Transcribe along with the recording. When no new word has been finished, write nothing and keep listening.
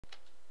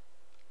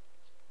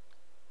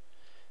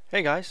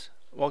Hey guys,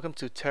 welcome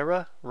to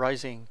TERA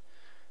Rising.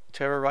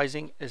 TERA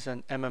Rising is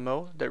an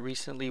MMO that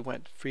recently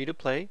went free to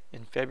play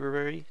in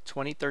February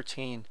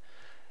 2013.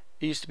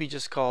 It used to be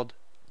just called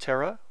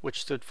TERA,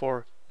 which stood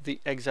for the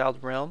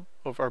Exiled Realm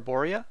of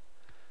Arborea,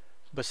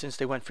 but since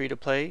they went free to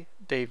play,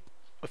 they've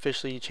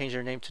officially changed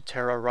their name to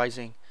TERA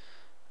Rising.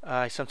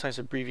 I sometimes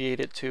abbreviate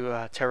it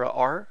to TERA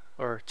R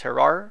or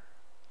TERAR,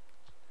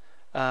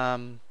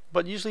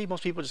 but usually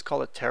most people just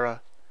call it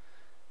TERA.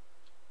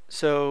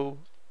 So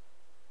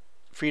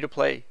free to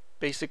play.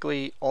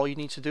 Basically, all you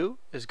need to do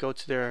is go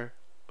to their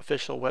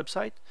official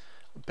website.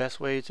 The best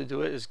way to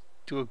do it is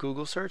do a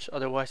Google search.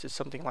 Otherwise, it's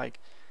something like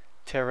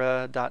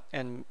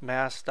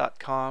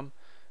tera.nmass.com.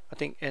 I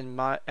think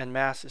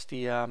Nmass is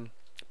the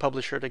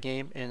publisher of the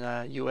game in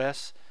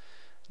US.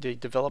 The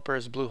developer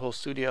is Bluehole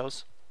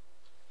Studios.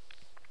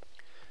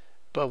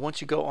 But once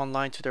you go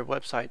online to their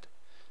website,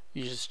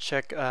 you just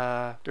check.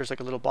 There's like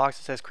a little box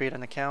that says create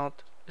an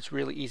account. It's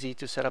really easy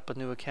to set up a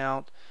new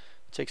account.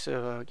 Takes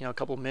a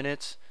couple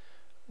minutes.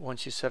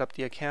 Once you set up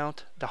the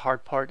account, the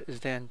hard part is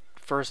then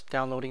first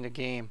downloading the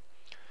game.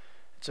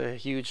 It's a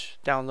huge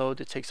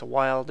download. It takes a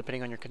while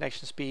depending on your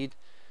connection speed,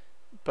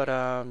 but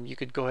you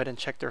could go ahead and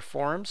check their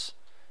forums.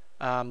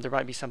 There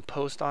might be some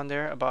post on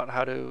there about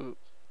how to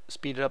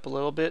speed it up a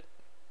little bit,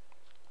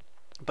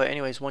 but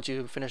anyways, once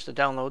you finish the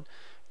download,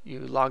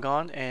 you log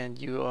on and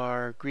you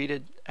are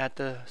greeted at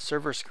the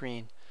server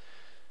screen.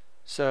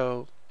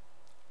 So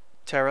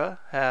TERA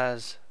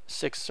has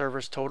 6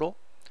 servers total.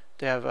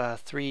 They have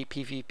 3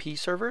 PvP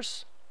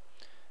servers,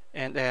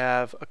 and they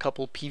have a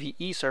couple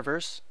PvE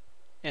servers,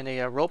 and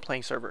a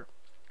role-playing server.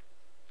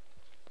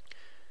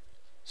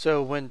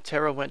 So when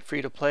TERA went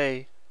free to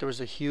play, there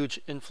was a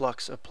huge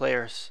influx of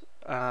players.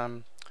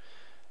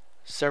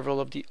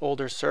 Several of the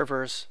older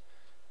servers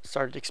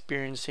started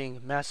experiencing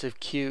massive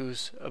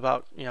queues,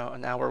 about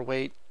an hour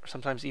wait, or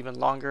sometimes even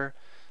longer.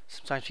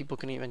 Sometimes people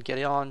couldn't even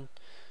get on.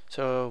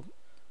 So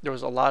there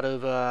was a lot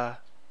of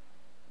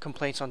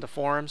complaints on the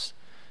forums,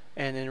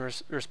 and in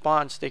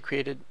response they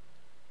created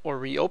or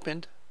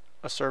reopened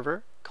a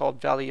server called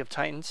Valley of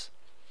Titans.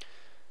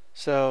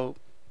 So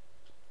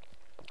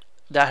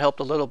that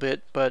helped a little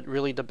bit, but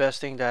really the best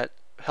thing that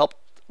helped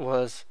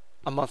was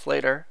a month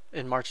later,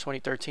 in March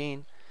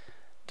 2013,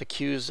 the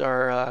queues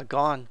are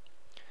gone.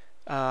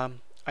 I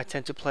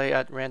tend to play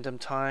at random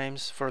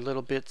times for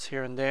little bits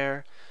here and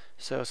there,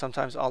 so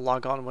sometimes I'll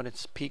log on when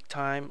it's peak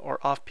time or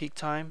off peak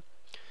time,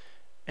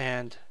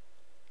 and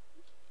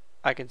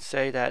I can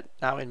say that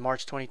now in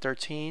March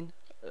 2013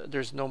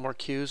 there's no more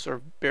queues,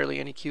 or barely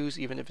any queues,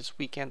 even if it's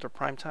weekend or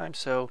prime time.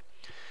 So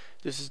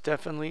this is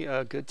definitely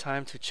a good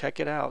time to check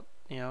it out.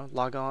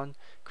 Log on,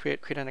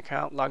 create an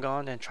account, log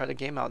on, and try the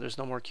game out. There's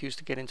no more queues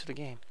to get into the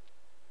game.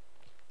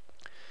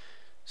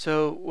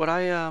 So what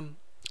I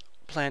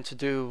planned to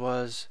do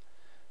was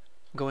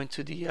go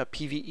into the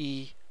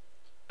PvE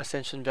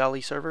Ascension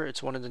Valley server.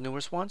 It's one of the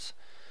newest ones.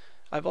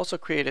 I've also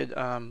created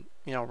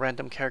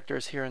random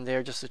characters here and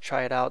there just to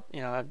try it out.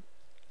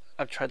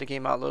 I've tried the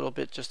game out a little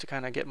bit just to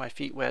kind of get my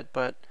feet wet,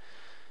 but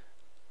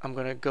I'm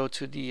going to go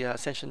to the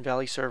Ascension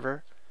Valley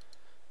server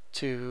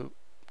to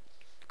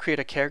create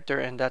a character,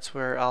 and that's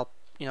where I'll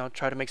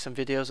try to make some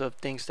videos of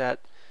things that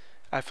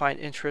I find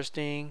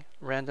interesting,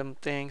 random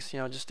things,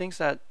 just things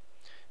that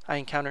I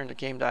encounter in the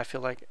game that I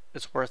feel like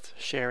it's worth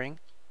sharing.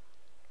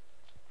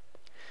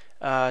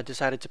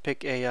 Decided to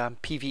pick a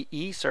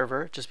PvE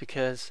server just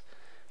because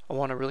I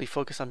want to really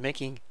focus on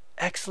making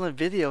excellent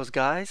videos,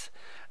 guys,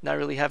 not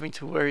really having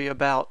to worry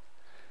about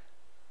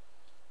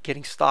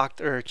getting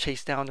stalked or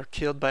chased down or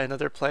killed by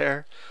another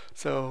player.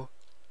 So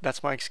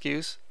that's my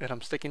excuse, and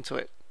I'm sticking to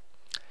it.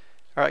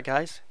 Alright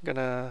guys,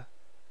 gonna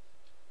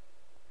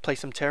play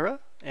some TERA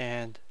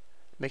and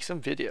make some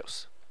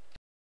videos.